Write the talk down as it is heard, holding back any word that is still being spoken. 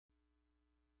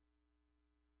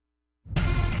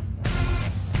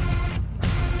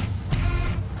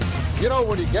You know,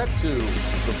 when you get to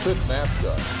the Fifth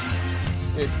Mascot,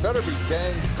 it better be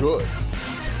dang good,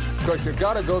 because you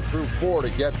got to go through 4 to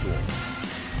get to him.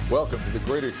 Welcome to the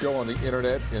greatest show on the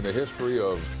internet in the history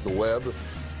of the web,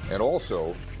 and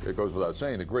also, it goes without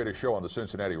saying, the greatest show on the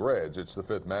Cincinnati Reds. It's the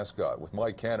Fifth Mascot with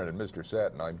Mike Canan and Mr.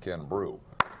 Satin. I'm Ken Broo.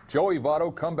 Joey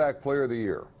Votto, comeback player of the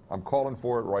year. I'm calling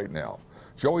for it right now.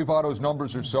 Joey Votto's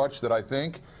numbers are such that I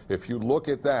think if you look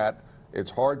at that, it's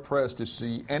hard-pressed to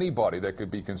see anybody that could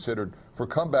be considered for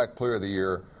comeback player of the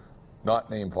year not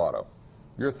named Votto.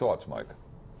 Your thoughts, Mike?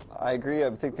 I agree. I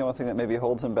think the only thing that maybe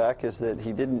holds him back is that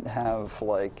he didn't have,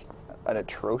 like, an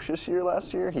atrocious year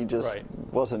last year. He just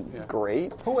wasn't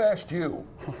great. Who asked you?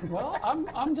 Well,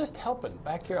 I'm just helping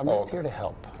back here. I'm just here to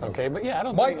help. Okay, but yeah, I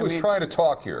don't. Mike was trying to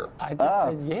talk here. I just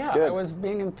said good. I was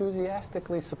being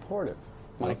enthusiastically supportive.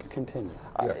 Mike, continue.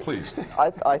 Yeah, please.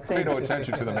 I think pay no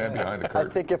attention to the man behind the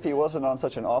curtain. I think if he wasn't on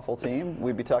such an awful team,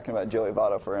 we'd be talking about Joey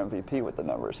Votto for MVP with the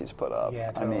numbers he's put up. Yeah,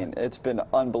 totally. I mean, it's been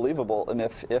unbelievable. And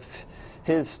if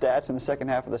his stats in the second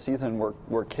half of the season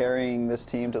were carrying this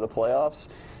team to the playoffs,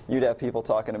 you'd have people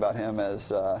talking about him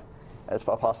as a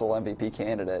possible MVP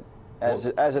candidate. As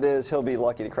it is, he'll be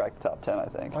lucky to crack the top 10, I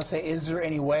think. Let's say, is there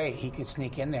any way he could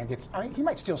sneak in there and get? I mean, he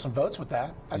might steal some votes with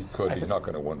that. He could. He's not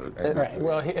going to win the MVP. Right.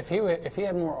 Well, if he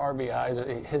had more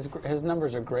RBIs, his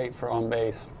numbers are great for on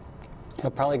base. He'll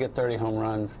probably get 30 home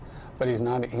runs, but he's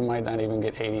not. He might not even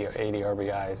get 80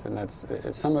 RBIs, and that's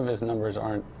some of his numbers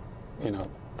aren't,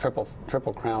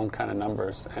 triple crown kind of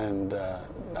numbers, and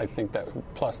I think that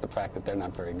plus the fact that they're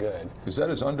not very good. Is that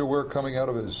his underwear coming out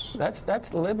of his?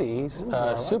 That's Libby's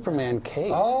Superman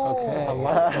cape. Oh, okay. I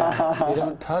like that. You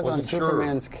don't tug on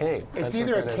Superman's cape. It's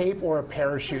either a cape or a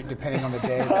parachute, depending on the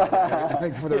day. I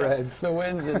think for the Reds.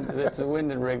 It's a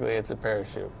wind in Wrigley. It's a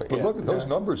parachute. But Look, those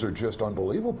numbers are just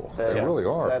unbelievable. They really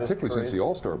are, particularly since the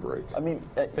All-Star break. I mean,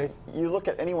 you look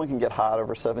at anyone can get hot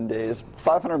over 7 days.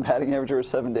 500 batting average over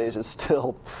 7 days is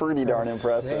still pretty darn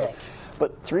impressive. Sick.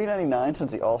 But 399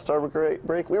 since the All-Star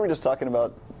break. We were just talking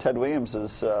about Ted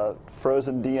Williams'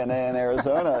 frozen DNA in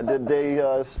Arizona. Did they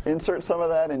insert some of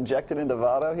that, inject it into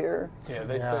Votto here? Yeah,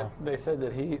 they said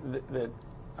that that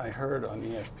I heard on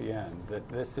ESPN that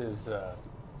this is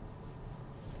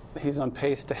he's on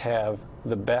pace to have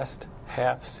the best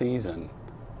half season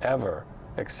ever,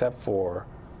 except for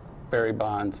Barry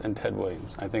Bonds and Ted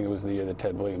Williams. I think it was the year that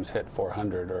Ted Williams hit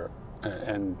 400,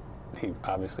 and he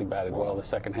obviously batted well the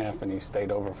second half, and he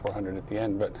stayed over 400 at the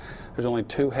end. But there's only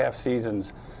 2 half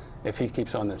seasons, if he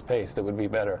keeps on this pace, that would be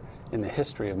better in the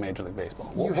history of Major League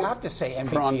Baseball. You have to say MVP.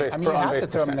 For on-base, you have to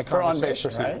throw him in the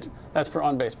conversation, right? That's for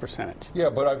on-base percentage. Yeah,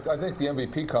 but I think the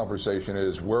MVP conversation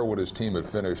is where would his team have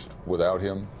finished without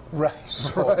him? Right,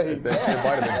 So right. It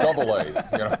might have been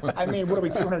double-A. I mean, what are we,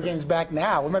 200 games back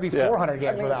now? We might be 400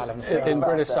 games without him. So. In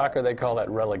British soccer, they call that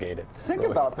relegated. Think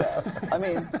about that. I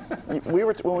mean, when we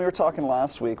were talking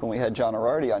last week when we had John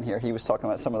Arardi on here, he was talking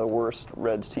about some of the worst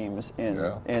Reds teams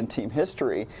in team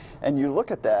history. And you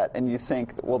look at that and you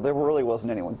think, well, there really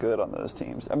wasn't anyone good on those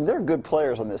teams. I mean, there are good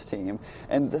players on this team.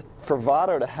 And for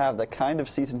Votto to have the kind of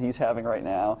season he's having right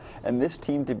now and this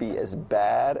team to be as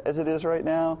bad as it is right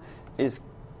now is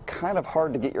kind of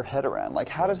hard to get your head around. Like,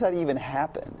 how does that even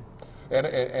happen? And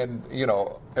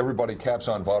everybody caps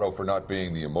on Votto for not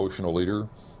being the emotional leader.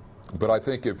 But I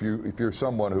think if you're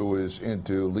someone who is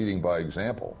into leading by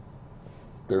example,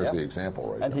 there's the example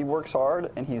right And there. he works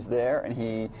hard, and he's there, and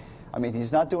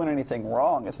he's not doing anything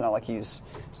wrong. It's not like he's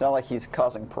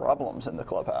causing problems in the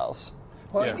clubhouse.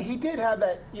 Well, he did have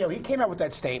that, he came out with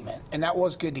that statement, and that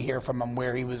was good to hear from him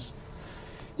where he was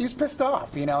pissed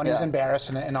off, and he was embarrassed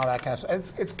and all that kind of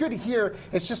stuff. It's good to hear.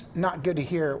 It's just not good to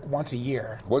hear once a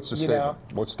year. What's the statement?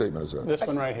 What statement is that? This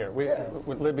one right here.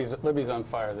 Libby's on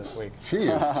fire this week. She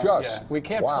is just. We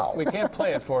can't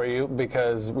play it for you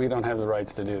because we don't have the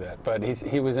rights to do that. But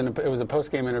it was a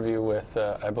post-game interview with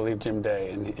I believe Jim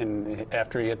Day, and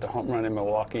after he hit the home run in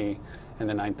Milwaukee in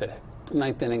the ninth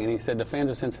inning, and he said the fans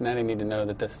of Cincinnati need to know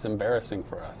that this is embarrassing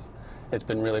for us. It's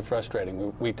been really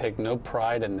frustrating. We take no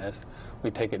pride in this.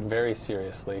 We take it very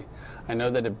seriously. I know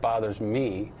that it bothers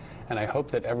me, and I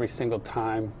hope that every single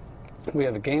time we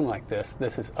have a game like this,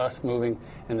 this is us moving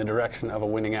in the direction of a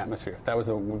winning atmosphere. That was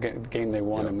the game they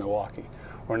won in Milwaukee.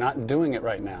 We're not doing it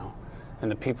right now,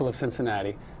 and the people of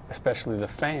Cincinnati, especially the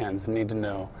fans, need to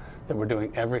know that we're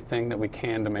doing everything that we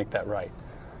can to make that right.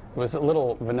 It was a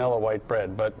little vanilla white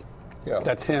bread, but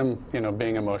that's him,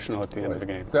 being emotional at the end of the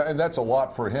game. And that's a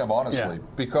lot for him, honestly,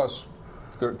 because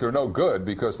they're no good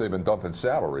because they've been dumping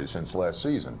salaries since last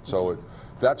season. So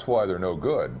that's why they're no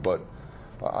good. But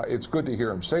it's good to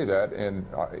hear him say that. And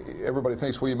everybody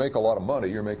thinks, well, you make a lot of money.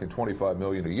 You're making $25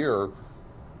 million a year.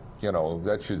 you know,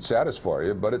 that should satisfy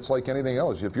you, but it's like anything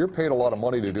else. If you're paid a lot of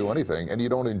money to do anything and you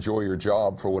don't enjoy your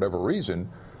job for whatever reason,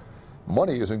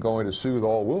 money isn't going to soothe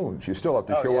all wounds. You still have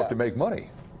to show up to make money.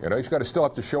 You know, you still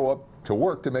have to show up to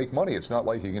work to make money. It's not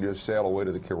like you can just sail away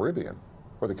to the Caribbean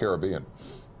or the Caribbean.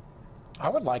 I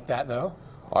would like that, though.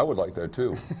 I would like that,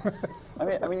 too. I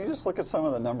mean, you just look at some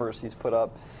of the numbers he's put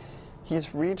up.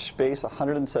 He's reached base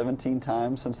 117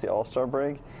 times since the All-Star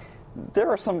break. There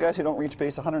are some guys who don't reach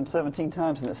base 117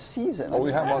 times in a season. Oh,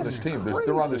 we have them on this team.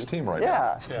 They're on this team right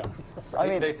now. Yeah. I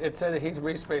mean, it said that he's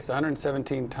reached base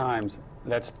 117 times.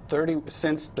 That's 30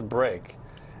 since the break,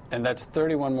 and that's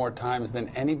 31 more times than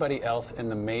anybody else in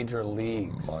the major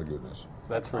leagues. My goodness.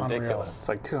 That's ridiculous. Unreal. It's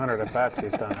like 200 at bats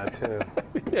he's done that too.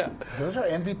 Yeah. Those are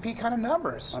MVP kind of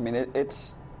numbers. I mean,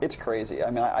 it's crazy.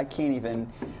 I mean, I can't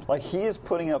even, like, he is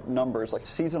putting up numbers, like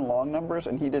season-long numbers,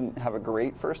 and he didn't have a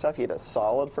great first half. He had a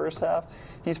solid first half.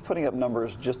 He's putting up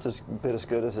numbers just as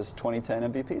good as his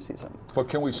 2010 MVP season. But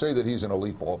can we say that he's an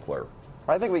elite ball player?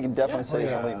 I think we can definitely say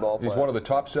he's an elite ball player. He's one of the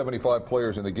top 75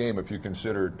 players in the game if you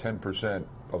consider 10%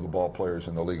 of the ball players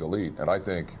in the league elite. And I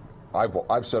think,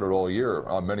 I've said it all year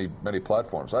on many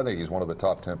platforms, I think he's one of the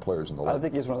top 10 players in the league. I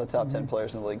think he's one of the top 10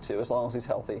 players in the league, too, as long as he's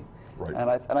healthy. Right.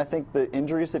 And I think the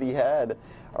injuries that he had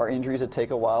are injuries that take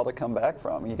a while to come back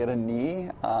from. You get a knee,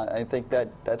 I think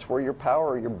that's where your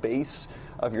power, your base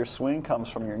of your swing comes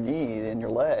from your knee and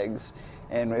your legs.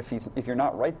 And if you're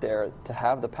not right there to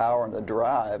have the power and the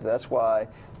drive, that's why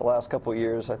the last couple of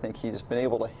years I think he's been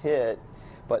able to hit,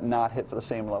 but not hit for the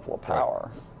same level of power.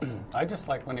 Right. I just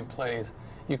like when he plays,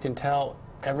 you can tell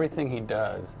everything he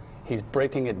does, he's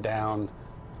breaking it down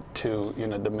to, you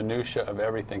know, the minutia of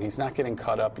everything. He's not getting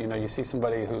caught up. You know, you see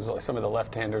somebody who's like some of the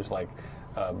left-handers like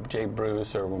Jay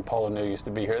Bruce or when Polo New used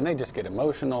to be here, and they just get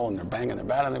emotional and they're banging their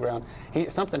bat on the ground.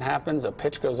 Something happens, a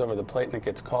pitch goes over the plate and it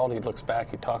gets called. He looks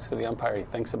back, he talks to the umpire, he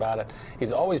thinks about it.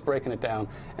 He's always breaking it down,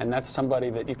 and that's somebody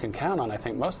that you can count on, I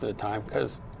think, most of the time,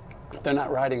 because they're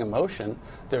not riding emotion.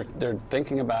 They're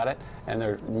thinking about it and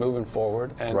they're moving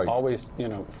forward and always, you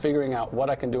know, figuring out what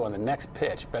I can do on the next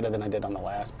pitch better than I did on the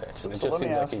last pitch. So let me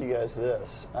ask you guys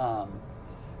this: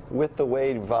 with the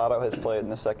way Votto has played in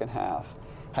the second half,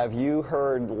 have you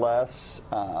heard less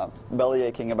belly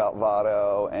aching about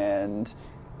Votto and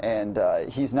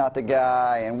he's not the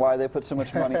guy, and why they put so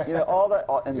much money, you know, all that,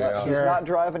 and that he's not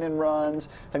driving in runs?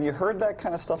 Have you heard that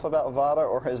kind of stuff about Votto,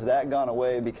 or has that gone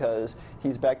away because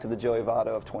he's back to the Joey Votto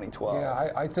of 2012?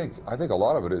 Yeah, I think a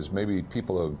lot of it is maybe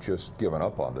people have just given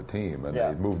up on the team and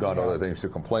they've moved on to other things to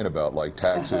complain about, like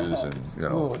taxes and, you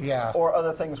know. Ooh, or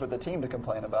other things with the team to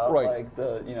complain about, like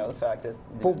the fact that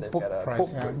they've got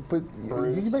a but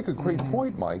you make a great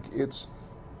point, Mike. It's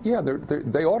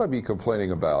they ought to be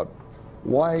complaining about.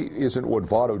 Why isn't what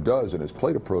Votto does in his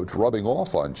plate approach rubbing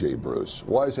off on Jay Bruce?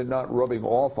 Why is it not rubbing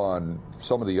off on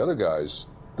some of the other guys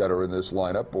that are in this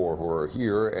lineup or who are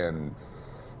here, and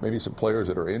maybe some players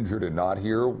that are injured and not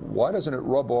here? Why doesn't it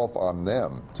rub off on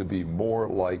them to be more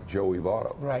like Joey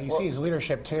Votto? Right. You see his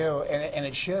leadership too, and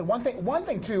it should. One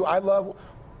thing too, I love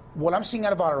what I'm seeing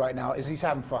out of Votto right now is he's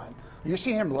having fun. You're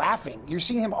seeing him laughing. You're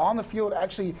seeing him on the field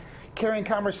actually carrying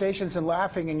conversations and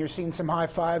laughing, and you're seeing some high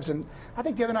fives. And I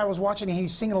think the other night I was watching, and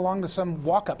he's singing along to some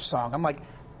walk-up song. I'm like,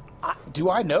 do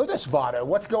I know this Votto?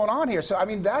 What's going on here? So, I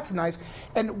mean, that's nice.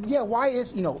 And, yeah, why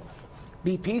is,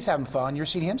 BP's having fun. You're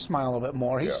seeing him smile a little bit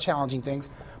more. He's challenging things.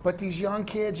 But these young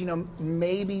kids,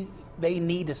 maybe they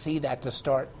need to see that to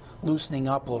start loosening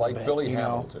up a little bit. Like Billy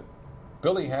Hamilton.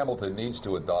 Billy Hamilton needs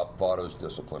to adopt Votto's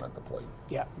discipline at the plate.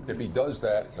 Yeah. If he does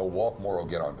that, he'll walk more, he'll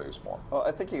get on base more. Well,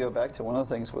 I think you go back to one of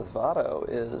the things with Votto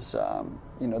is,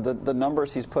 the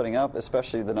numbers he's putting up,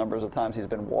 especially the numbers of times he's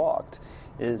been walked,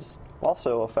 is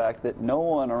also a fact that no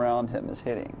one around him is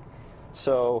hitting.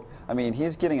 So, I mean,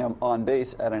 he's getting on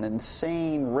base at an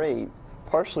insane rate,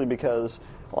 partially because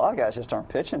a lot of guys just aren't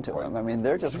pitching to him. I mean,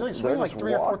 they're just he's swinging like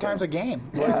 3 or 4 times a game.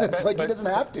 Yeah, it's like he doesn't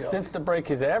have to. Since the break,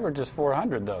 his average is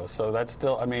 400 though, so that's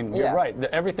still. I mean, you're right.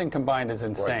 Everything combined is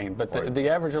insane, but the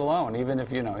average alone, even if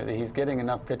he's getting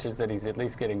enough pitches that he's at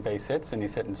least getting base hits and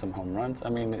he's hitting some home runs. I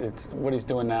mean, it's what he's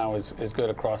doing now is good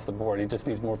across the board. He just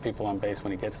needs more people on base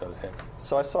when he gets those hits.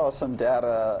 So I saw some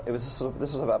data. This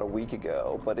was about a week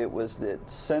ago, but it was that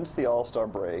since the All-Star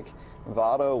break,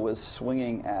 Votto was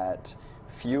swinging at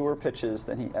fewer pitches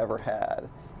than he ever had,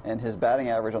 and his batting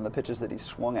average on the pitches that he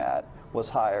swung at was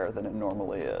higher than it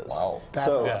normally is. Wow. That's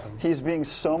so awesome. He's being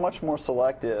so much more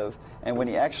selective, and when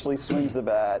he actually swings the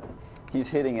bat, he's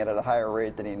hitting it at a higher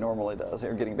rate than he normally does,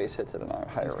 or getting base hits at a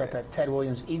higher rate. He's got that Ted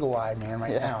Williams eagle-eye, man,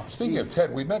 right now. Speaking of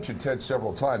Ted, we mentioned Ted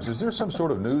several times. Is there some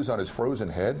sort of news on his frozen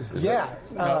head?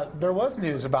 There was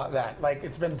news about that. Like,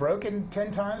 it's been broken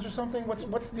 10 times or something.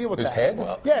 What's the deal with his that? head?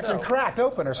 Well, yeah, it's been cracked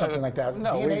open or something like that.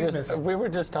 No, DNA's missing. we were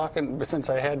just talking, since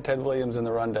I had Ted Williams in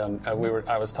the rundown, I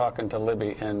was talking to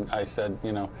Libby, and I said,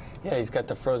 yeah, he's got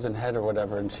the frozen head or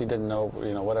whatever, and she didn't know,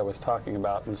 what I was talking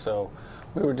about, and so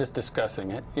we were just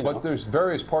discussing it. But there's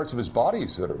various parts of his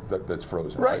bodies that's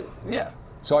frozen, right? Yeah.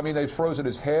 So I mean, they've frozen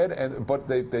his head, but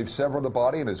they've severed the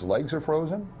body, and his legs are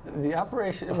frozen. The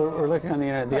operation, we're looking on the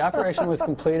internet. The operation was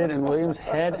completed, and Williams'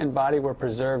 head and body were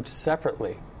preserved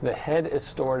separately. The head is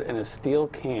stored in a steel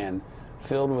can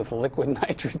filled with liquid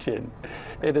nitrogen.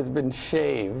 It has been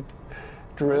shaved,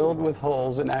 drilled with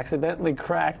holes, and accidentally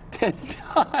cracked 10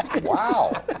 times.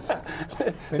 Wow!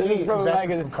 This is from a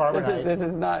magazine. Carbonite.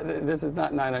 This is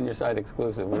not 9 on Your Side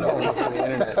exclusive. We're looking on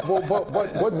the internet. Well,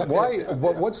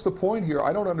 but what's the point here?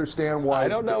 I don't understand why I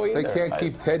don't know either. they can't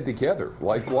keep Ted together.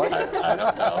 Like, what? I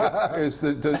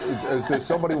don't know. Does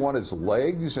somebody want his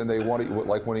legs, and they want to,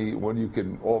 like when you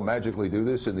can magically do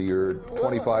this in the year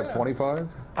 2525?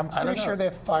 I'm pretty sure they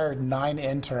fired 9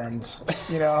 interns.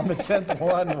 On the 10th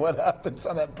one, what happens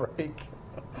on that break?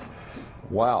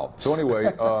 Wow. So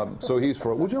anyway, so he's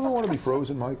frozen. Would you ever want to be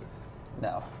frozen, Mike?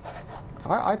 No.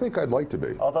 I think I'd like to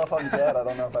be. Although if I'm dead, I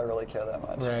don't know if I really care that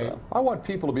much. Right. So. I want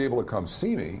people to be able to come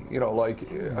see me. I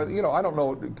don't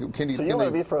know. Can you? So you want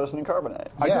to be frozen in carbonite?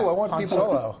 I do. I want Han people.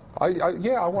 Solo.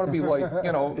 I want to be like,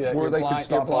 where they can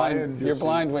stop by and you're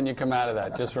blind when you come out of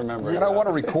that. Just remember. And I want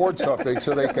to record something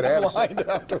so they can have. Blind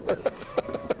afterwards.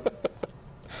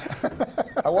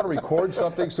 I want to record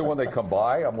something so when they come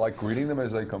by, I'm like greeting them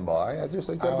as they come by. I just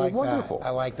think that'd be wonderful. I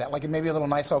like that. Like maybe a little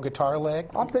nice old guitar lick.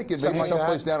 I'm thinking maybe like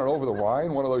someplace down and over the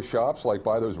Rhine, one of those shops like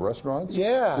by those restaurants.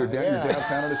 Yeah, You're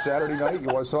downtown on a Saturday night.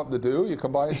 You want something to do? You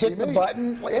come by and see me. Hit the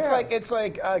button. It's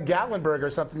like Gatlinburg or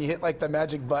something. You hit like the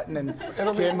magic button and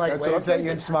Ken waves at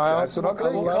you and smiles. That's what I'm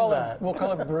thinking. We'll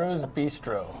call it Broo's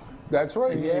Bistro. That's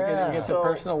right. You get the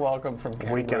personal welcome from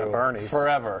Ken Weekend Broo at Bernie's.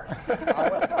 Forever.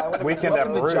 Weekend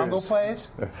at the Broo's. Jungle Plays.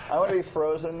 I want to be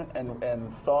frozen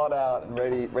and thawed out and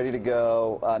ready to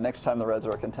go next time the Reds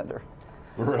are a contender.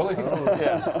 Really?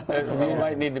 Yeah. You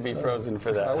might need to be frozen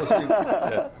for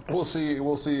that. We'll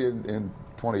see in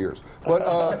 20 years. But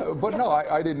no,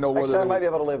 I didn't know whether. Actually, I might be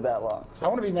able to live that long. I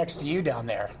want to be next to you down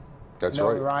there. That's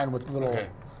Noah right. Ryan with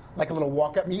like a little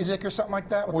walk-up music or something like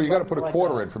that. Well, you got to put a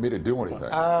quarter in for me to do anything.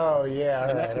 Oh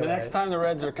yeah. The next time the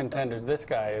Reds are contenders, this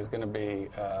guy is going to be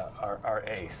our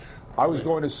ace. I was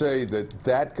going to say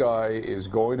that guy is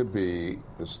going to be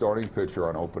the starting pitcher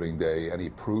on opening day, and he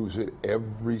proves it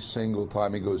every single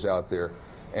time he goes out there.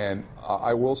 And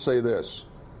I will say this.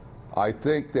 I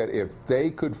think that if they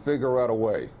could figure out a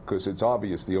way, because it's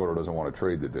obvious the owner doesn't want to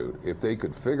trade the dude, if they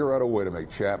could figure out a way to make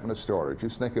Chapman a starter,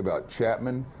 just think about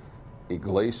Chapman,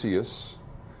 Iglesias,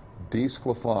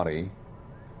 DeSclafani,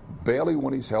 Bailey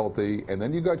when he's healthy, and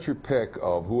then you got your pick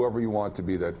of whoever you want to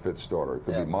be that fifth starter. It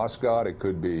could be Mascot, it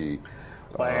could be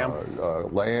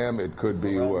Lamb, it could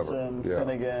be whoever.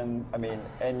 Finnegan. I mean,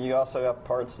 and you also have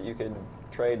parts that you could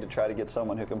trade to try to get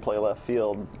someone who can play left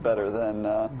field better than.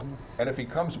 And if he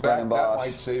comes back, that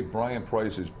might save Brian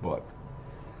Price's butt.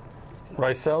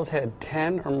 Raisel's had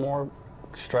 10 or more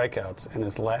strikeouts in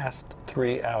his last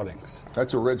 3 outings.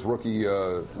 That's a Reds rookie.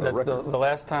 That's the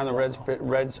last time the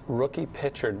Reds rookie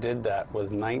pitcher did that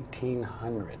was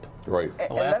 1900. Right.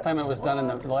 The last time it was done in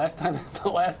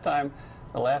the last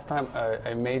time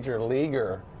a major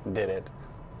leaguer did it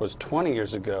was 20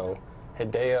 years ago.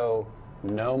 Hideo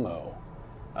Nomo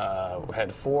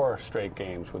had 4 straight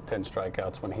games with 10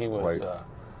 strikeouts when he was. Right.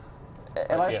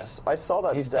 And I saw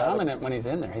that he's stat. He's dominant when he's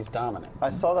in there. He's dominant. I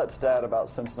saw that stat about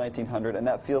since 1900, and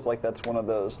that feels like that's one of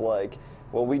those, like,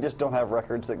 well, we just don't have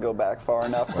records that go back far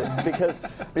enough to, because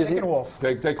Chicken Wolf.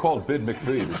 They called Bid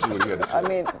McPhee to see what he had to say. I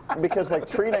mean, because like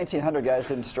pre-1900 guys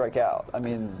didn't strike out. I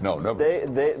mean, no, never.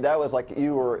 That was like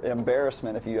you were an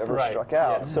embarrassment if you ever struck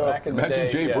out. Yeah. So back in the imagine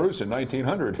day, Jay Bruce in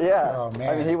 1900. Yeah, oh, man.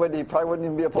 I mean, he probably wouldn't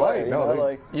even be a player.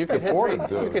 Right, you could hit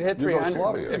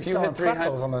 300. If you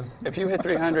hit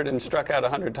 300 and struck out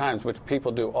 100 times, which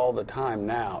people do all the time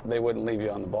now, they wouldn't leave you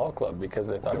on the ball club because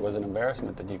they thought it was an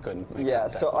embarrassment that you couldn't make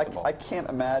contact so with the ball. I can't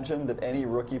imagine that any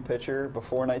rookie pitcher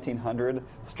before 1900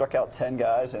 struck out 10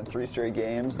 guys in 3 straight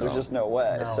games. There's just no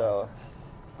way. No. So.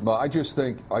 Well, I just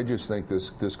think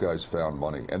this guy's found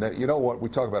money, and that, you know what? We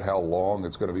talk about how long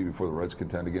it's going to be before the Reds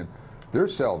contend again. Their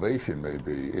salvation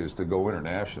maybe is to go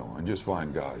international and just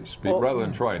find guys rather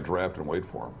than try and draft and wait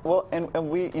for them. Well, and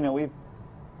we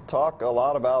talk a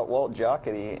lot about Walt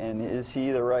Jocketty and is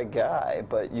he the right guy,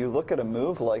 but you look at a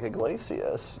move like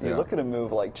Iglesias, you look at a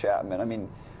move like Chapman. I mean,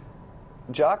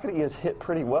 Jocketty has hit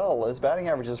pretty well. His batting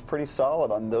average is pretty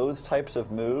solid on those types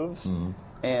of moves. Mm-hmm.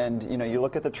 And you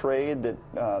look at the trade that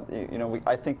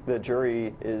I think the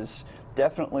jury is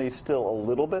definitely still a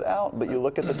little bit out. But you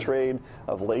look at the trade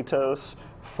of Latos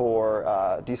for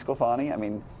DeSclafani. I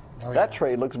mean, that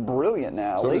trade looks brilliant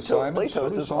now. So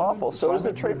Latos is awful. So does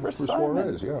the trade for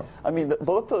Simon. Yeah. I mean,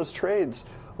 both those trades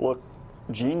look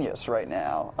genius right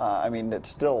now. I mean, it's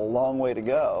still a long way to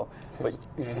go.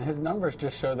 His numbers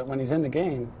just show that when he's in the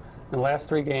game, in the last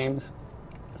 3 games,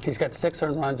 he's got 6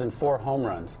 earned runs and 4 home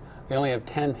runs. They only have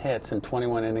 10 hits in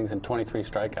 21 innings and 23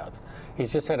 strikeouts.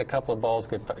 He's just had a couple of balls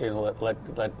he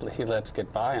lets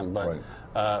get by him,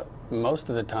 but most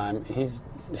of the time he's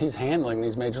handling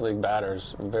these major league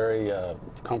batters very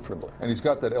comfortably. And he's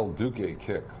got that El Duque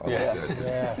kick.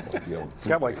 He's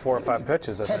got like 4 or 5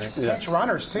 pitches, I think. Catch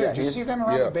runners too. Do you see them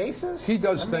around the bases? He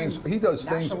does things. He does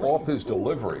things off his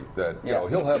delivery that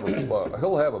he'll have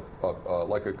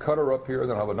like a cutter up here,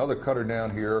 then have another cutter down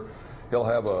here. He'll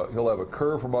have a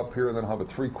curve from up here, and then he'll have a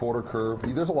 3/4 curve.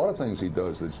 There's a lot of things he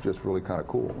does that's just really kind of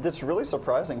cool. That's really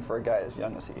surprising for a guy as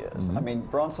young as he is. Mm-hmm. I mean,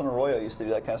 Bronson Arroyo used to do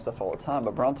that kind of stuff all the time,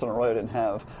 but Bronson Arroyo didn't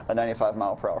have a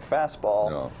 95-mile-per-hour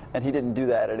fastball, and he didn't do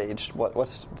that at age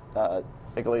what's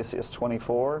Iglesias,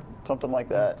 24, something like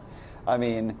that. I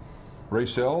mean,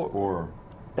 Raisel or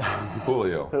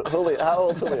Julio? Julio, how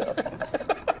old Julio?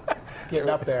 He's getting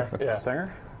up there. Yeah.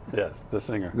 Singer? Yes, the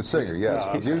singer. The singer,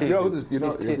 yes. Have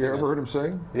you ever heard him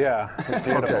sing? Yeah.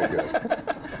 Okay,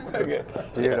 good.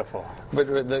 Beautiful.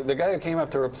 But the guy who came up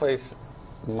to replace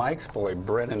Mike's boy,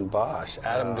 Brennan Bosch,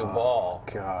 Adam Duvall.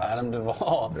 Gosh. Adam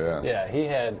Duvall. Yeah. He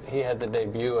had the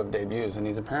debut of debuts, and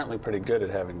he's apparently pretty good at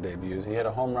having debuts. He had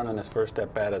a home run in his first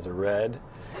at-bat as a Red.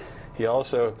 He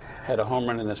also had a home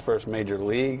run in his first major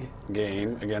league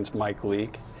game against Mike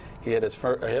Leake. He had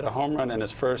a home run in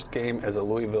his first game as a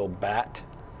Louisville Bat.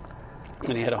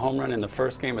 And he had a home run in the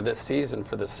first game of this season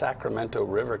for the Sacramento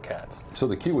River Cats. So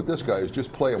the key with this guy is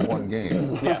just play him 1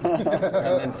 game. Yeah,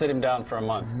 and then sit him down for a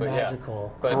month. But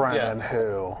magical. But Brennan,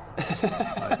 who?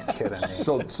 Are you kidding me?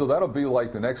 So that'll be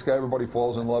like the next guy everybody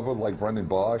falls in love with, like Brendan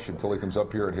Bosch, until he comes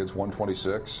up here and hits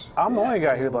 126. I'm the only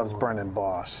guy who loves Brendan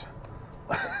Bosch.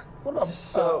 What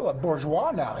about Bourgeois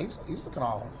now? He's looking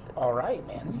all right,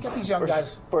 man. You got these young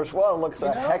guys. Bourgeois looks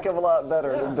a heck of a lot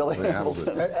better than Billy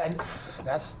Hamilton. And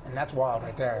that's wild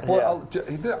right there. Well,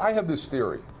 I have this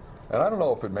theory, and I don't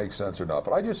know if it makes sense or not,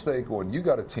 but I just think when you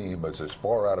got a team that's as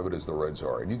far out of it as the Reds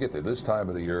are, and you get to this time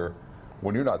of the year,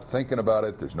 when you're not thinking about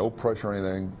it, there's no pressure or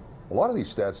anything, a lot of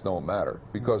these stats don't matter.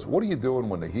 Because what are you doing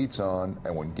when the heat's on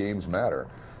and when games matter?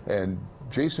 And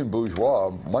Jason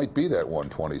Bourgeois might be that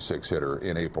 126 hitter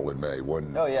in April and May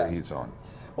when the heat's on.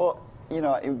 Well,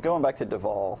 going back to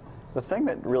Duvall, the thing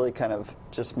that really kind of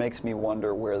just makes me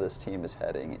wonder where this team is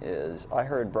heading is I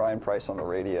heard Brian Price on the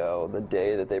radio the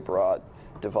day that they brought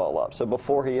Duvall up, so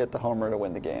before he hit the homer to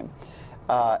win the game.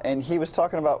 And he was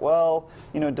talking about,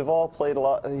 Duvall played a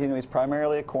lot, he's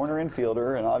primarily a corner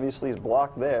infielder, and obviously he's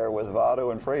blocked there with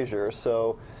Votto and Frazier,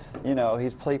 so,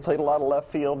 he's played a lot of left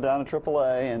field down to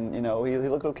AAA, and, he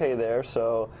looked okay there,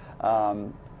 so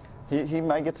he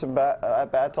might get some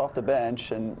at-bats off the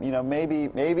bench, and, maybe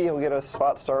he'll get a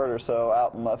spot start or so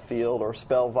out in left field or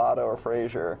spell Votto or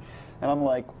Frazier. And I'm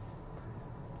like,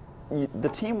 the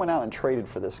team went out and traded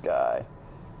for this guy.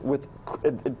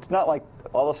 It's not like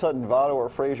all of a sudden Votto or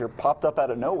Frazier popped up out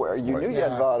of nowhere. You knew you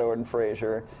had Votto and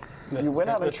Frazier. You went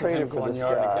out and traded for this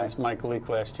guy. Against Mike Leake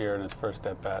last year in his first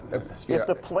at-bat. If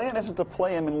the plan isn't to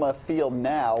play him in left field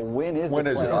now, when is it?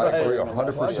 I agree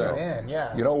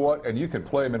 100%. You know what? And you can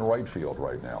play him in right field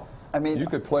right now. I mean, you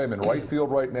could play him in right field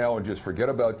right now and just forget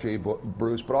about Jay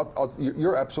Bruce. But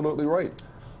you're absolutely right.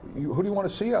 Who do you want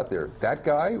to see out there? That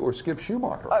guy or Skip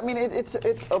Schumacher? I mean, it's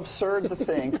absurd to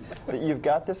think that you've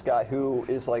got this guy who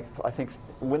is like, I think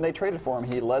when they traded for him,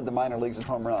 he led the minor leagues in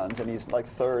home runs, and he's like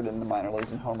 3rd in the minor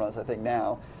leagues in home runs, I think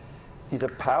now. He's a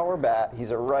power bat.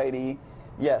 He's a righty.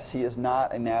 Yes, he is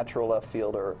not a natural left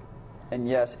fielder. And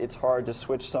yes, it's hard to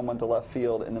switch someone to left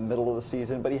field in the middle of the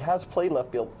season, but he has played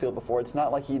left field before. It's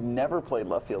not like he'd never played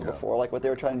left field before, like what they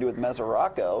were trying to do with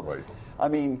Mesoraco. Right. I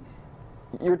mean,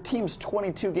 your team's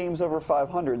 22 games over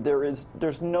 500.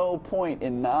 There's no point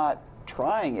in not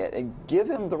trying it, and give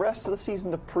him the rest of the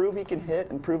season to prove he can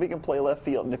hit and prove he can play left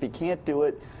field. And if he can't do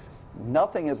it,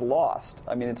 nothing is lost.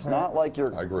 I mean, it's not like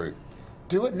you're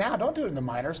Do it now. Don't do it in the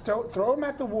minors. Throw him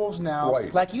at the Wolves now.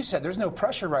 Right. Like you said, there's no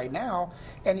pressure right now,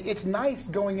 and it's nice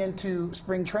going into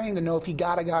spring training to know if you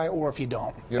got a guy or if you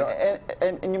don't. You know,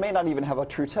 and you may not even have a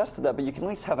true test of that, but you can at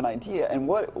least have an idea. And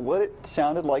what it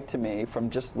sounded like to me from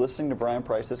just listening to Brian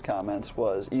Price's comments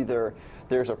was either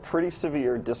there's a pretty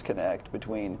severe disconnect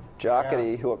between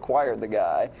Jocketty, who acquired the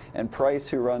guy, and Price,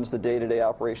 who runs the day-to-day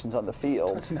operations on the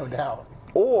field. That's no doubt.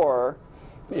 Or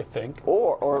You think?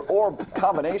 Or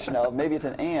combination of, maybe it's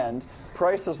an and.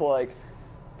 Price is like,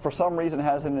 for some reason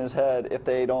has it in his head, if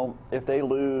they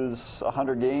lose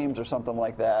 100 games or something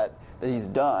like that, that he's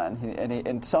done.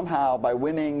 And somehow by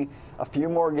winning a few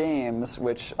more games,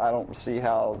 which I don't see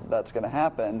how that's going to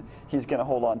happen, he's going to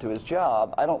hold on to his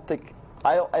job.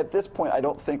 At this point, I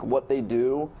don't think what they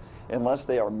do, unless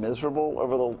they are miserable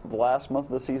over the last month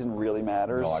of the season, really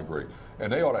matters. No, I agree.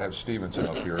 And they ought to have Stevenson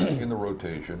up here in the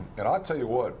rotation. And I'll tell you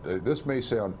what, this may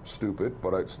sound stupid,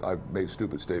 but I've made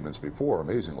stupid statements before,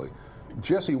 amazingly.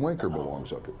 Jesse Winker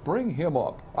belongs up here. Bring him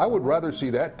up. I would rather see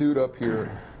that dude up here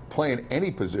playing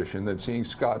any position than seeing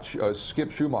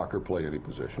Skip Schumacher play any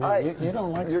position. You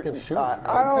don't like Skip Schumacher.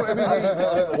 I don't. I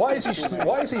mean,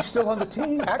 why is he still on the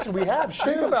team? Actually, we have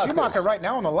about Schumacher this. right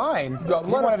now on the line. He Let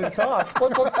wanted to talk.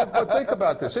 But think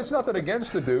about this. It's nothing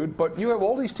against the dude, but you have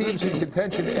all these teams in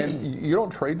contention, and you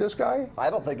don't trade this guy? I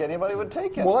don't think anybody would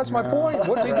take him. Well, that's my point.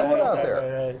 What's he doing out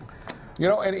there? Right. You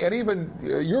know, and even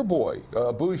your boy,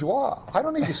 Bourgeois, I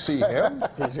don't need to see him.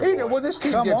 When this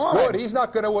team gets good, he's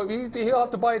not going to. He'll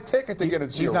have to buy a ticket to get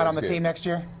it. He's not on the team next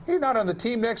year? He's not on the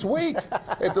team next week,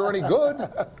 if they're any good.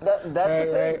 That's the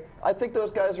thing. I think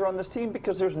those guys are on this team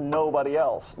because there's nobody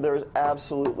else. There's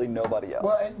absolutely nobody else.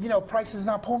 Well, and, Price is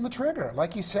not pulling the trigger.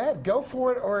 Like you said, go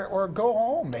for it or go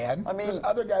home, man. I mean, there's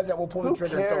other guys that will pull the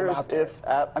trigger and throw him out there.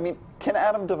 Can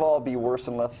Adam Duvall be worse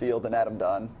in left field than Adam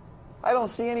Dunn? I don't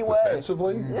see any way.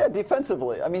 Defensively? Yeah,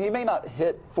 defensively. I mean, he may not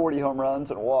hit 40 home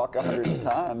runs and walk 100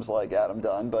 times like Adam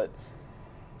Dunn, but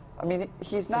I mean,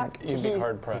 he's not. You'd be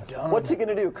hard pressed. What's he going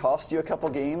to do? Cost you a couple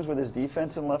games with his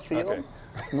defense in left field? Okay.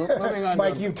 Moving on.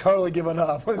 Mike, you've totally given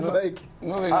up. It's like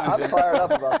moving on. I'm fired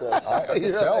up about this. I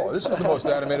can tell. This is the most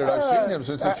animated I've seen him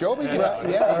since the show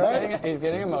began. He's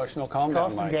getting emotional. Calm down,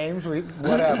 cost some Mike. games,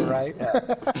 whatever, right?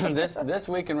 This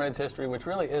week in Reds history, which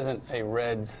really isn't a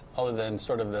Reds, other than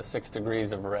sort of the 6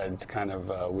 degrees of Reds kind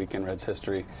of week in Reds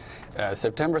history.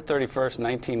 September 31st,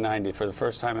 1990, for the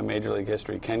first time in Major League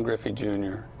history, Ken Griffey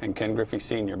Jr. and Ken Griffey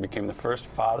Sr. became the first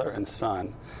father and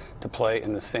son to play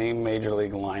in the same Major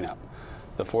League lineup.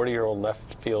 The 40-year-old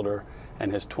left fielder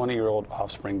and his 20-year-old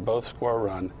offspring both score a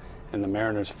run in the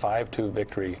Mariners' 5-2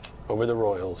 victory over the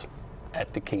Royals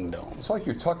at the Kingdom. It's like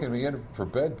you're tucking me in for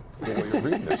bed the way you're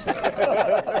reading this thing. You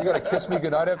got to kiss me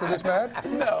goodnight after this, Matt?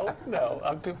 No,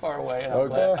 I'm too far away, and,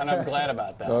 I'm glad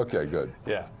about that. Okay, good.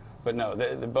 Yeah. But no,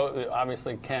 both,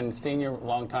 obviously Ken Sr.,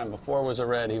 long time before, was a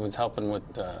Red. He was helping with,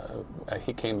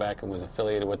 he came back and was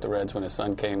affiliated with the Reds when his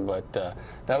son came. But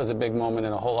that was a big moment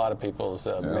in a whole lot of people's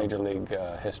Major League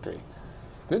history.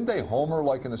 Didn't they homer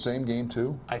like in the same game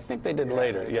too? I think they did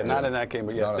later. Yeah, not in that game,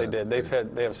 but yes, they did.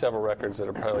 They have several records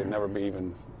that'll probably never be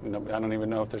even. I don't even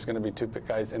know if there's going to be two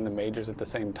guys in the majors at the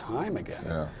same time again.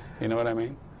 Yeah. You know what I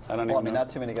mean? I mean, not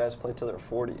too many guys play till they're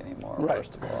 40 anymore. Right.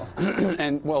 First of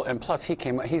all, and plus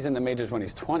he's in the majors when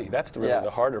he's 20. That's really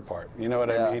the harder part. You know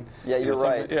what I mean? Yeah, you're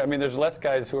right. Yeah, I mean, there's less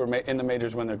guys who are in the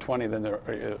majors when they're 20 than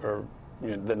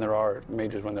than there are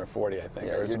majors when they're 40. I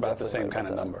think, or it's about the same kind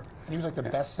of number. He was like the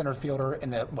best center fielder in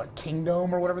the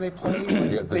Kingdom or whatever they played.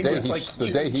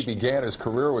 The day he began his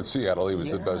career with Seattle, he was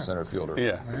the best center fielder.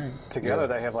 Yeah. Right. Together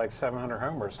they have like 700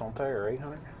 homers, don't they, or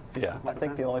 800? Yeah. I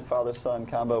think the only father-son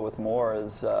combo with Moore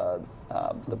is the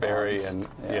Barry Bonds.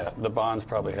 and the Bonds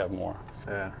probably have more.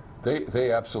 Yeah.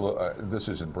 They absolutely. This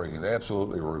isn't breaking. They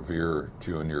absolutely revere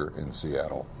Junior in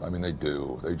Seattle. I mean, they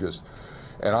do. They just,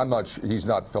 and I'm not. He's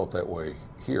not felt that way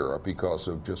here because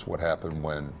of just what happened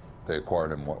when they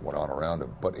acquired him, what went on around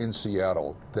him. But in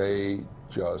Seattle, they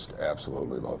just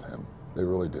absolutely love him. They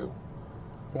really do.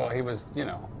 Well, he was,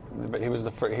 but he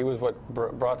was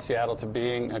what brought Seattle to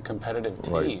being a competitive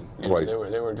team. Right.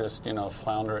 They were just,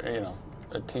 flounder,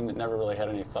 a team that never really had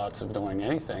any thoughts of doing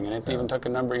anything, and it even took a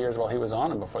number of years while he was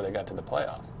on them before they got to the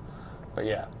playoffs. But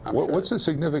yeah, I'm sure. What's the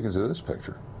significance of this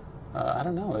picture? I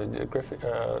don't know.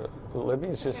 Libby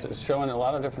is just showing a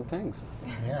lot of different things.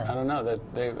 Yeah. I don't know.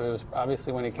 It was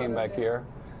obviously when he came back here,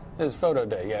 It was photo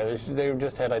day. Yeah, they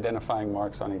just had identifying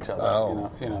marks on each other.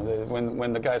 Oh.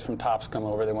 When the guys from Tops come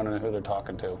over, they want to know who they're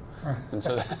talking to, and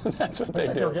so that's what they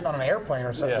Like do. they were getting on an airplane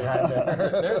or something behind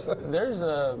them. There's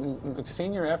a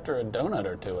senior after a donut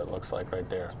or two. It looks like right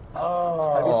there.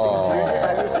 Oh.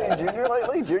 Have you seen Junior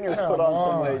lately? Junior's put on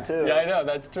some weight too. Yeah, I know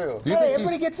that's true. Do you Hey, think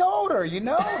everybody gets older, you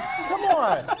know? Come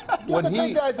on. Give the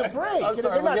big guys a break. I'm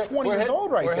sorry, They're not 20 years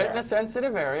old right we're there. hitting a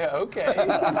sensitive area. Okay.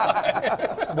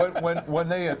 when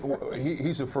they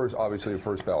he's obviously a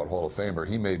first ballot Hall of Famer.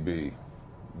 He may be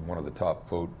one of the top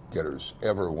vote getters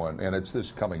ever. And it's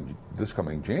this coming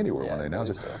January when they announce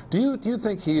it. So. Do you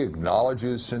think he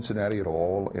acknowledges Cincinnati at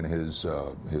all in his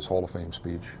Hall of Fame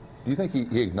speech? Do you think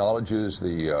he acknowledges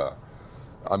the?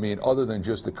 I mean, other than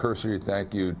just the cursory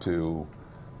thank you to,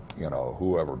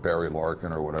 whoever, Barry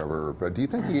Larkin or whatever. But do you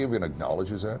think he even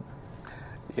acknowledges that?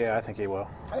 Yeah, I think he will.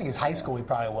 I think his high school he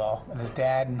probably will, and his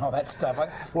dad and all that stuff.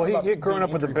 Well, he growing up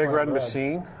with the big red Red.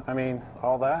 machine. I mean,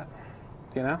 all that.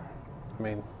 I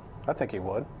mean, I think he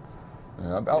would.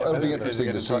 Yeah, it'll be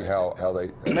interesting to see how they.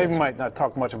 Maybe might not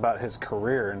talk much about his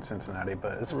career in Cincinnati,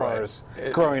 but as far as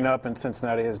growing up in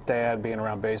Cincinnati, his dad being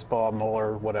around baseball,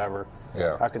 Mueller, whatever.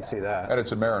 Yeah, I could see that. And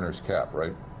it's a Mariners cap,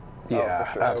 right? Yeah,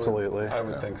 for sure. absolutely. I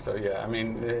would think so. Yeah, I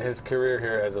mean, his career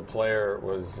here as a player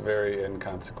was very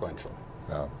inconsequential.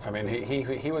 Yeah. I mean,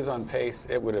 he was on pace,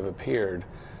 it would have appeared,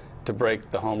 to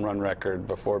break the home run record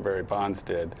before Barry Bonds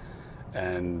did,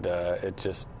 and it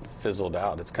just fizzled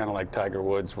out. It's kind of like Tiger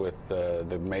Woods with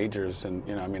the majors, and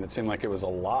I mean, it seemed like it was a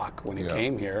lock when he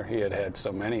came here. He had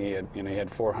so many. He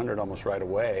had 400 almost right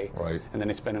away. Right. And then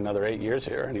he spent another 8 years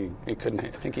here, and he couldn't. I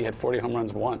think he had 40 home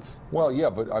runs once. Well, yeah,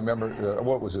 but I remember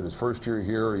what was it? His first year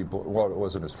here. It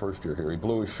wasn't his first year here. He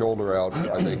blew his shoulder out.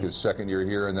 I think his second year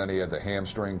here, and then he had the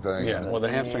hamstring thing. Yeah. Well, the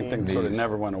hamstring thing sort of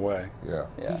never went away. Yeah.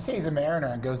 Yeah. He stays a Mariner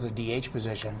and goes to the DH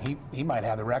position. He might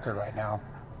have the record right now.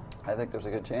 I think there's a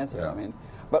good chance of it. Yeah. I mean,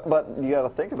 but you got to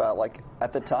think about, like,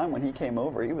 at the time when he came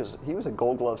over, he was a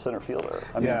Gold Glove center fielder.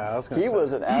 I mean, I was gonna he say.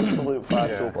 was an absolute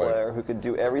five-tool Right. player who could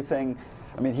do everything.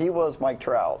 I mean, he was Mike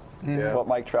Trout, what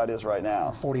Mike Trout is right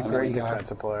now. 40 Great guy.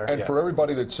 defensive player. And for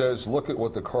everybody that says, look at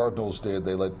what the Cardinals did,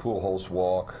 they let Pujols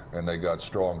walk, and they got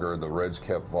stronger. The Reds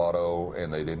kept Votto,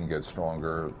 and they didn't get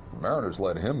stronger. The Mariners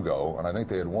let him go, and I think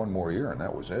they had one more year, and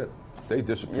that was it. They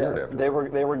disappeared Yeah, after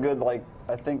they were good. Like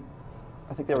I think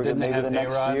they were good maybe the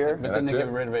next year. But didn't they That's get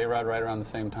it. rid of A-Rod right around the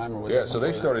same time? Or was Yeah, it so they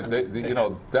before that? started. I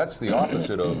mean, That's the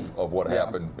opposite of what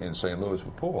happened in St. Louis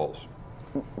with Pujols.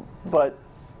 But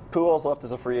Pujols left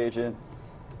as a free agent.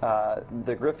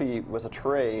 The Griffey was a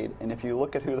trade, and if you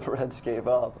look at who the Reds gave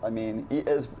up, I mean,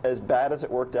 as bad as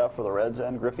it worked out for the Reds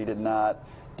end, Griffey did not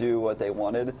do what they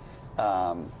wanted.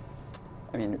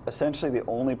 I mean, essentially the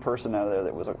only person out of there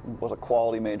that was a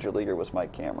quality major leaguer was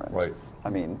Mike Cameron. Right. I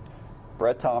mean,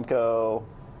 Brett Tomko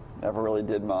never really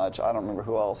did much. I don't remember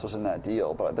who else was in that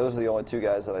deal, but those are the only two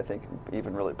guys that I think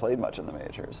even really played much in the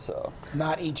majors. So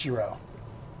Not Ichiro.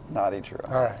 not Ichiro.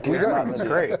 All right. That's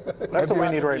great. That's what we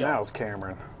need right now is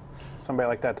Cameron. Somebody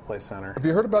like that to play center. Have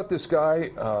you heard about this guy,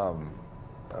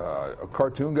 a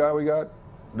cartoon guy we got?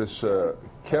 This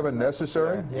Kevin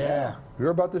Necessary? Yeah. You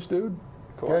heard about this dude?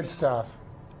 Good stuff.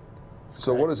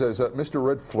 So what is that? Is that Mr.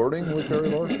 Red flirting with Barry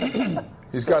Larkin?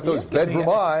 He's got those bedroom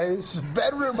eyes.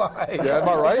 Bedroom eyes. Yeah, am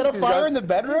I right? Is that a He's fire got- in the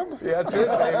bedroom? Yeah, that's it,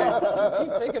 baby. You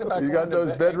keep thinking about You going got to those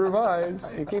bed. bedroom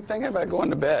eyes. You keep thinking about going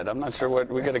to bed. I'm not sure what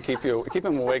we got to keep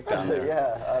him awake down there.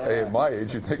 Yeah. I don't Hey, know. at my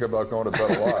age, you think about going to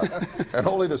bed a lot, and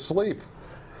only to sleep.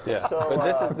 Yeah. So,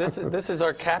 But this is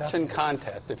our caption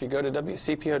contest. If you go to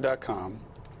WCPO.com,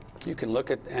 you can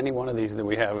look at any one of these that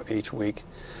we have each week,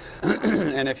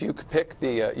 and if you pick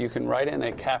you can write in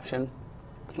a caption.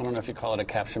 I don't know if you call it a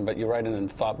caption, but you write in a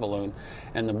thought balloon,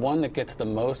 and the one that gets the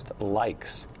most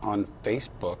likes on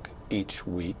Facebook each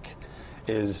week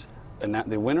is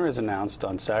the winner is announced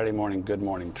on Saturday morning. Good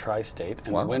Morning Tri-State,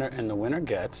 and Wow. the winner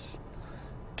gets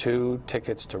 2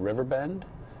 tickets to Riverbend,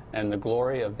 and the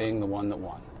glory of being the one that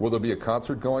won. Will there be a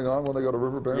concert going on when they go to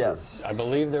Riverbend? Yes. I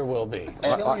believe there will be.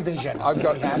 Television. I've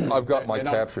got my They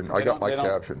don't- caption. they I got don't- my they don't-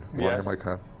 caption. You want Yes. to hear my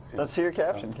caption? Let's hear your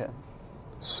caption, Ken.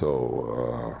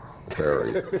 So,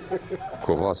 Barry,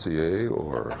 Courvoisier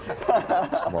or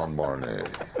Montmartre?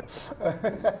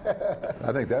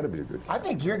 I think that'd be a good. I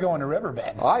think you're going to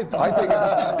Riverbend. I think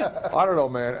I don't know,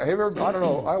 man. Have you ever, I don't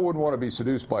know. I wouldn't want to be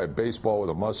seduced by a baseball with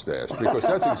a mustache because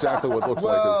that's exactly what looks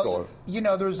like it's going. You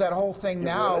know, there's that whole thing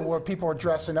now where people are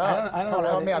dressing up. I don't know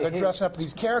Help me out. that They're dressing up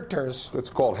these characters. It's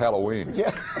called Halloween.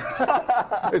 Yeah.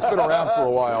 It's been around for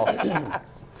a while.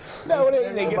 No,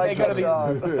 they go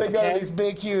to these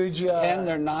big, huge. Ken,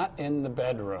 they're not in the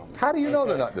bedroom. How do you know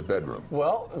they're not in the bedroom?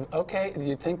 Well, okay. Do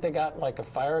you think they got like a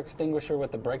fire extinguisher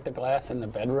with the break the glass in the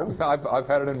bedroom? I've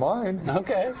had it in mine.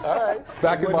 Okay, all right.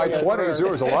 Back in my 20s,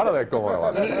 there was a lot of that going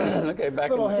on. Okay, back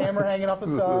little in hammer hanging off the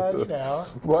side, you know.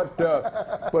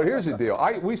 But here's the deal.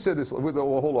 We said this with the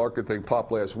whole Arkin thing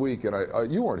popped last week,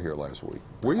 and you weren't here last week.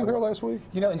 Were you here last week?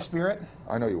 You know, in spirit.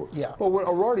 I know you were. Yeah. Well, when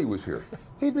Arardi was here,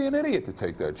 he'd be an idiot to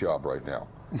take that job right now.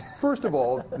 First of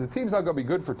all, the team's not going to be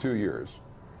good for 2 years.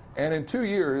 And in 2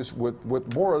 years,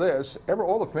 with more of this,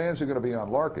 all the fans are going to be on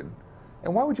Larkin.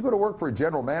 And why would you go to work for a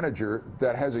general manager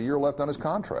that has a year left on his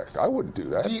contract? I wouldn't do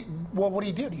that. Well, what do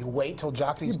you do? Do you wait till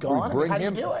Jocketty's gone? Bring How do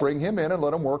you do it? Bring him in and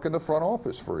let him work in the front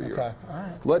office for a year. Okay, all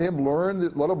right. Let him learn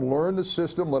the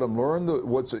system. Let him learn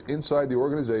what's inside the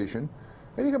organization.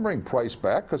 And you can bring Price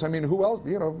back because, I mean, who else?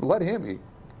 You know, let him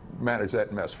manage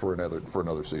that mess for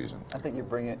another season. I think you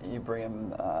bring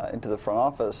him into the front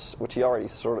office, which he already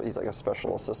he's like a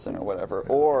special assistant or whatever,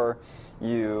 or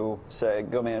you say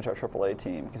go manage our AAA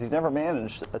team because he's never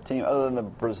managed a team other than the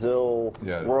Brazil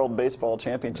World Baseball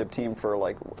Championship team for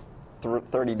like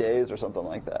 30 days or something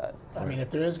like that. I mean, if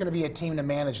there is going to be a team to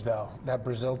manage, though, that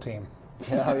Brazil team.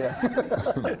 Yeah.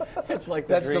 It's like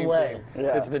That's the way. Team.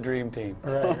 Yeah. It's the dream team.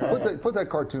 Right. Put that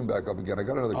cartoon back up again. I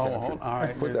got another caption. All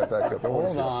right. Put that back up.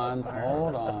 Hold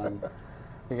on.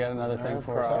 You got another thing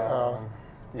for us?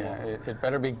 Yeah, it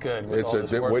better be good. Wait till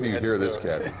you hear this,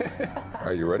 Cat.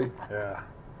 Are you ready? Yeah.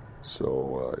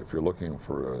 So if you're looking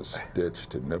for a stitch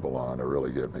to nibble on to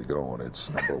really get me going, it's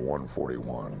number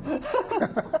 141.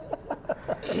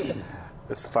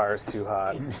 This fire's too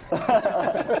hot.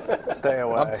 Stay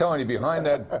away. I'm telling you, behind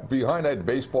that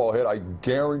baseball hit, I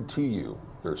guarantee you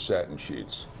there's satin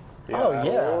sheets. Oh, yeah.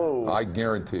 Oh. I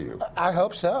guarantee you. I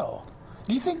hope so.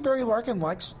 Do you think Barry Larkin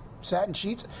likes satin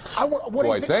sheets? What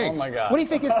do you think? Oh my God! What do you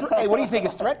think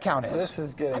his thread count is? This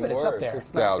is getting I bet worse. it's up there.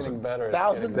 It's not getting better. It's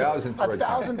getting worse.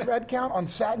 1,000 thread count on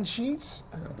satin sheets?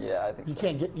 Yeah, I think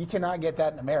so. You cannot get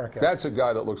that in America. That's a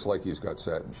guy that looks like he's got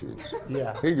satin sheets.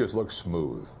 Yeah. He just looks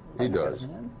smooth. He does.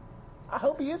 Man. I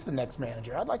hope he is the next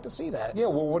manager. I'd like to see that. Yeah,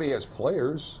 well, when he has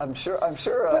players. I'm sure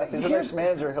if he's the next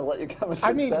manager, he'll let you come into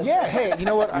I mean, yeah, hey, you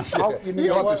know what? You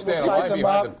don't have to stand in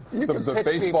line behind the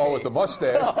baseball with the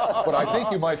mustache, but I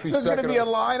think you might be There's second. There's going to be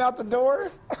a line out the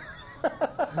door?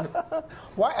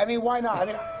 Why? I mean, why not? I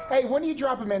mean, hey, when do you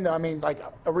drop him in, though? I mean, like,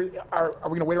 are we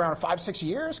going to wait around 5-6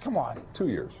 years? Come on. 2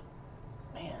 years.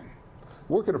 Man.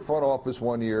 Work in the front office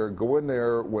 1 year, go in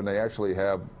there when they actually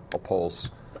have a pulse,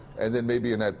 and then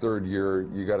maybe in that third year,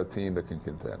 you got a team that can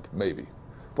contend. Maybe.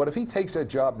 But if he takes that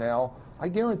job now, I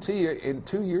guarantee you, in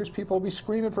 2 years, people will be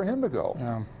screaming for him to go.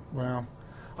 Yeah, well,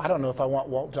 I don't know if I want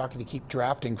Walt Jocketty to keep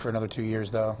drafting for another 2 years,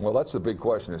 though. Well, that's the big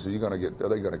question: are they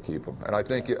going to keep him? And I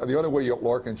think the only way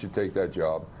Larkin should take that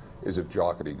job is if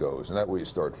Jocketty goes, and that way you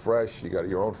start fresh. You got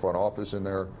your own front office in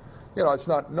there. You know, it's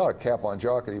not a cap on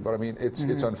Jocketty, but I mean,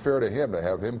 it's unfair to him to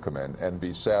have him come in and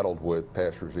be saddled with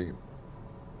past regime.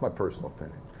 My personal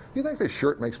opinion. Do you think this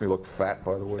shirt makes me look fat,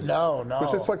 by the way? No.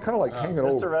 Because it's like kind of like hanging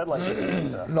over. Mr. Red likes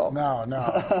it. No.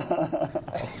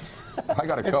 I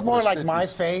got a couple. It's more of like stitches. my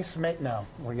face.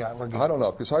 We're good. I don't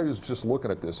know, because I was just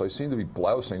looking at this. I seem to be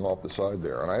blousing off the side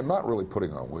there, and I'm not really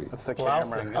putting on weight. That's the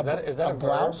Blousing. camera. Is that a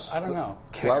blouse? verb? I don't know.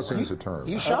 Blousing is a term.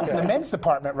 You shop in the men's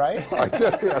department, right? I do,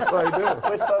 yes, I do.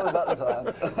 Which side of the button's on?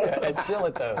 Yeah, at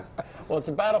Gillotte's. Well, it's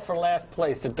a battle for last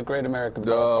place at the Great American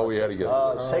No, Ballpark. we had to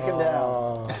get Take him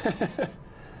down.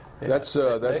 That's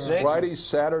Friday,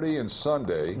 Saturday, and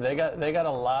Sunday. They got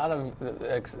a lot of.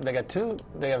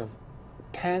 They have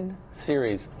 10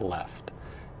 series left.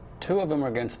 2 of them are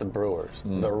against the Brewers.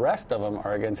 The rest of them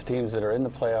are against teams that are in the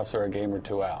playoffs or a game or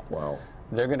 2 out. Wow.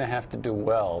 They're going to have to do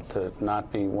well to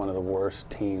not be one of the worst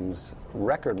teams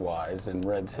record-wise in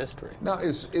Reds history. Now,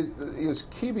 is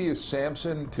Kebias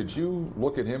Sampson, could you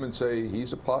look at him and say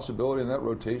he's a possibility in that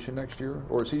rotation next year?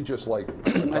 Or is he just like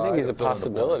I think he's a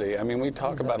possibility. I mean, we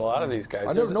talk about a lot of these guys.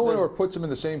 I know no one ever puts him in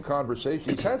the same conversation.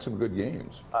 He's had some good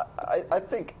games. I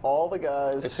think all the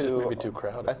guys It's just maybe too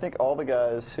crowded. I think all the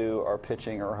guys who are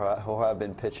pitching or who have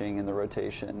been pitching in the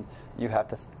rotation, you have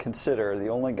to consider. The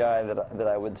only guy that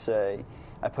I would say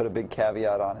I put a big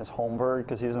caveat on is Holmberg,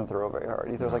 because he doesn't throw very hard.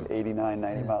 He throws like 89,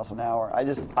 90 miles an hour. I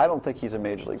don't think he's a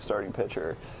major league starting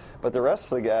pitcher. But the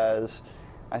rest of the guys,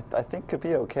 I think could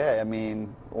be okay. I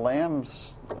mean,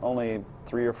 Lamb's only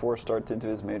 3 or 4 starts into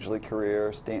his major league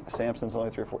career. Sampson's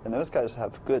only 3 or 4, and those guys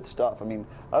have good stuff. I mean,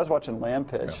 I was watching Lamb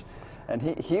pitch, And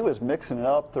he was mixing it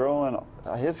up, throwing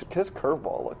his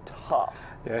curveball looked tough.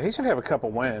 Yeah, he should have a couple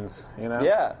wins, you know?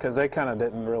 Yeah. Because they kind of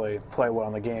didn't really play well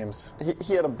in the games.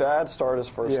 He had a bad start his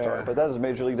first start, but that was his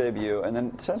major league debut. And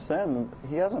then since then,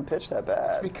 he hasn't pitched that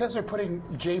bad. It's because they're putting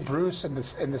Jay Bruce in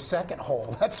the second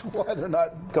hole. That's why they're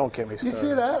not. Don't get me started. You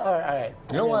see that? All right.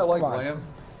 You know why I like Lamb?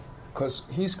 Because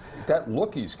that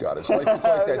look he's got. It's like that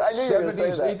I knew you were gonna 70s.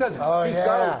 say that. He does. Oh,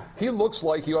 yeah. He looks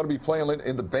like he ought to be playing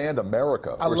in the band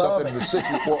America I or love something it. in the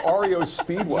 60s or REO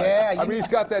Speedway. Yeah, I mean, he's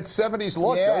got that 70s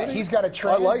look. Yeah, doesn't he? he's got a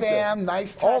Trans like Am, that.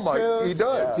 nice tattoos. Oh my, he does.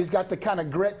 Yeah. He's got the kind of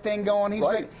grit thing going. He's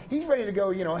Right. ready. He's ready to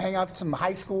go. Hang out to some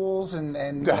high schools and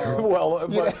Well,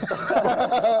 but,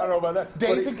 I don't know about that.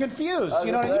 Dazed and Confused.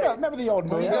 Remember the old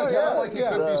movie? He does. Yeah, It's like he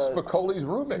could be Spicoli's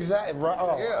roommate. Exactly.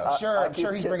 Oh, Yeah. I'm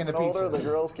sure he's bringing the pizza. Older, the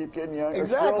girls keep getting younger.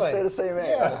 Exactly. The girls stay the same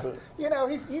age. Yeah.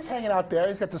 He's hanging out there.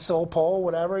 He's got the soul pole,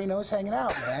 whatever. He's hanging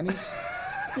out, man.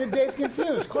 You're Dazed and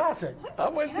Confused, classic.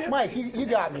 I'm with you. Mike, you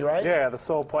got me, right? Yeah, the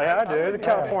soul play. I do. The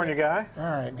California guy. All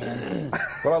right, man.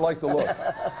 But I like the look.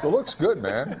 The look's good,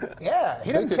 man. Yeah,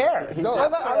 he didn't care. He No.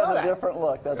 definitely I love has that. a different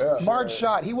look. That's for sure. Marge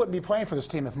Schott, he wouldn't be playing for this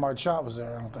team if Marge Schott was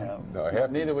there, I don't think. No, I have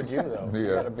to. Neither would you, though.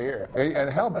 You got a beer. Hey, and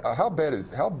how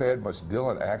bad must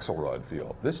Dylan Axelrod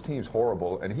feel? This team's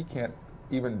horrible, and he can't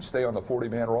even stay on the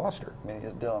 40-man roster. I mean,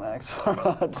 he's Dylan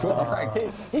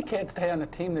Axelrod. He can't stay on a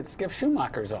team that Skip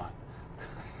Schumacher's on.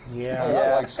 Yeah.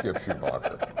 I like Skip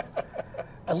Schumacher.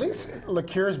 At least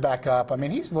LeCure's back up. I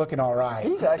mean, he's looking all right.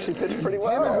 He's actually pitched pretty Him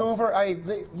and well. Hoover,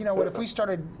 you know what? If we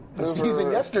started the Hoover-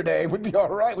 season yesterday, we'd be all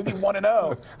right. We'd be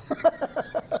 1-0.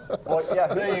 Well, yeah,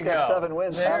 There Hoover's you got go. 7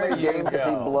 wins. There How many you games has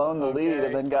he go. blown the lead Okay.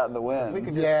 and then gotten the We win?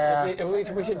 could Yeah.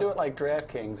 we should do it like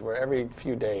DraftKings, where every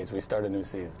few days we start a new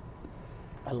season.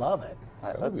 I love it.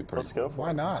 That would be pretty Let's go cool. for Why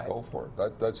it. not? Go for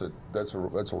it. That's a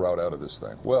route out of this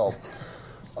thing. Well,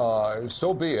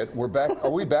 so be it. We're back. Are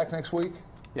we back next week?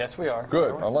 Yes, we are.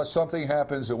 Good. Unless something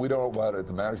happens that we don't know about at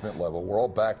the management level, we're all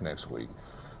back next week.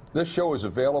 This show is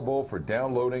available for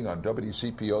downloading on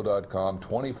WCPO.com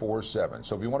 24/7.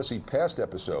 So if you want to see past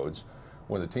episodes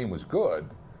when the team was good,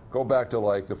 go back to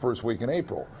like the first week in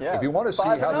April. Yeah. If you want to see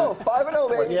 5-0, 5-0,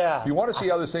 baby. Yeah. if you want to see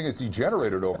how this thing is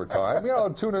degenerated over time,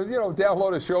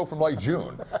 download a show from like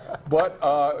June. But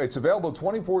it's available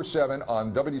 24/7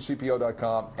 on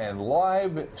WCPO.com and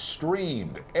live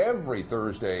streamed every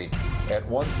Thursday at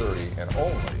 1:30 and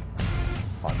only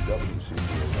on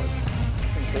WCPO.com.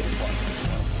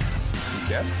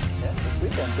 Yeah? Yeah, this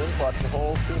weekend, binge watch the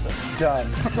whole season.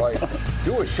 Done. Right.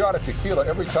 Do a shot of tequila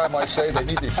every time I say they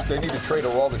need to trade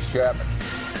Aroldis Chapman.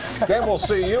 Then we'll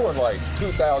see you in like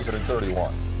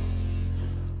 2031.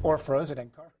 Or frozen in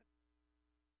car.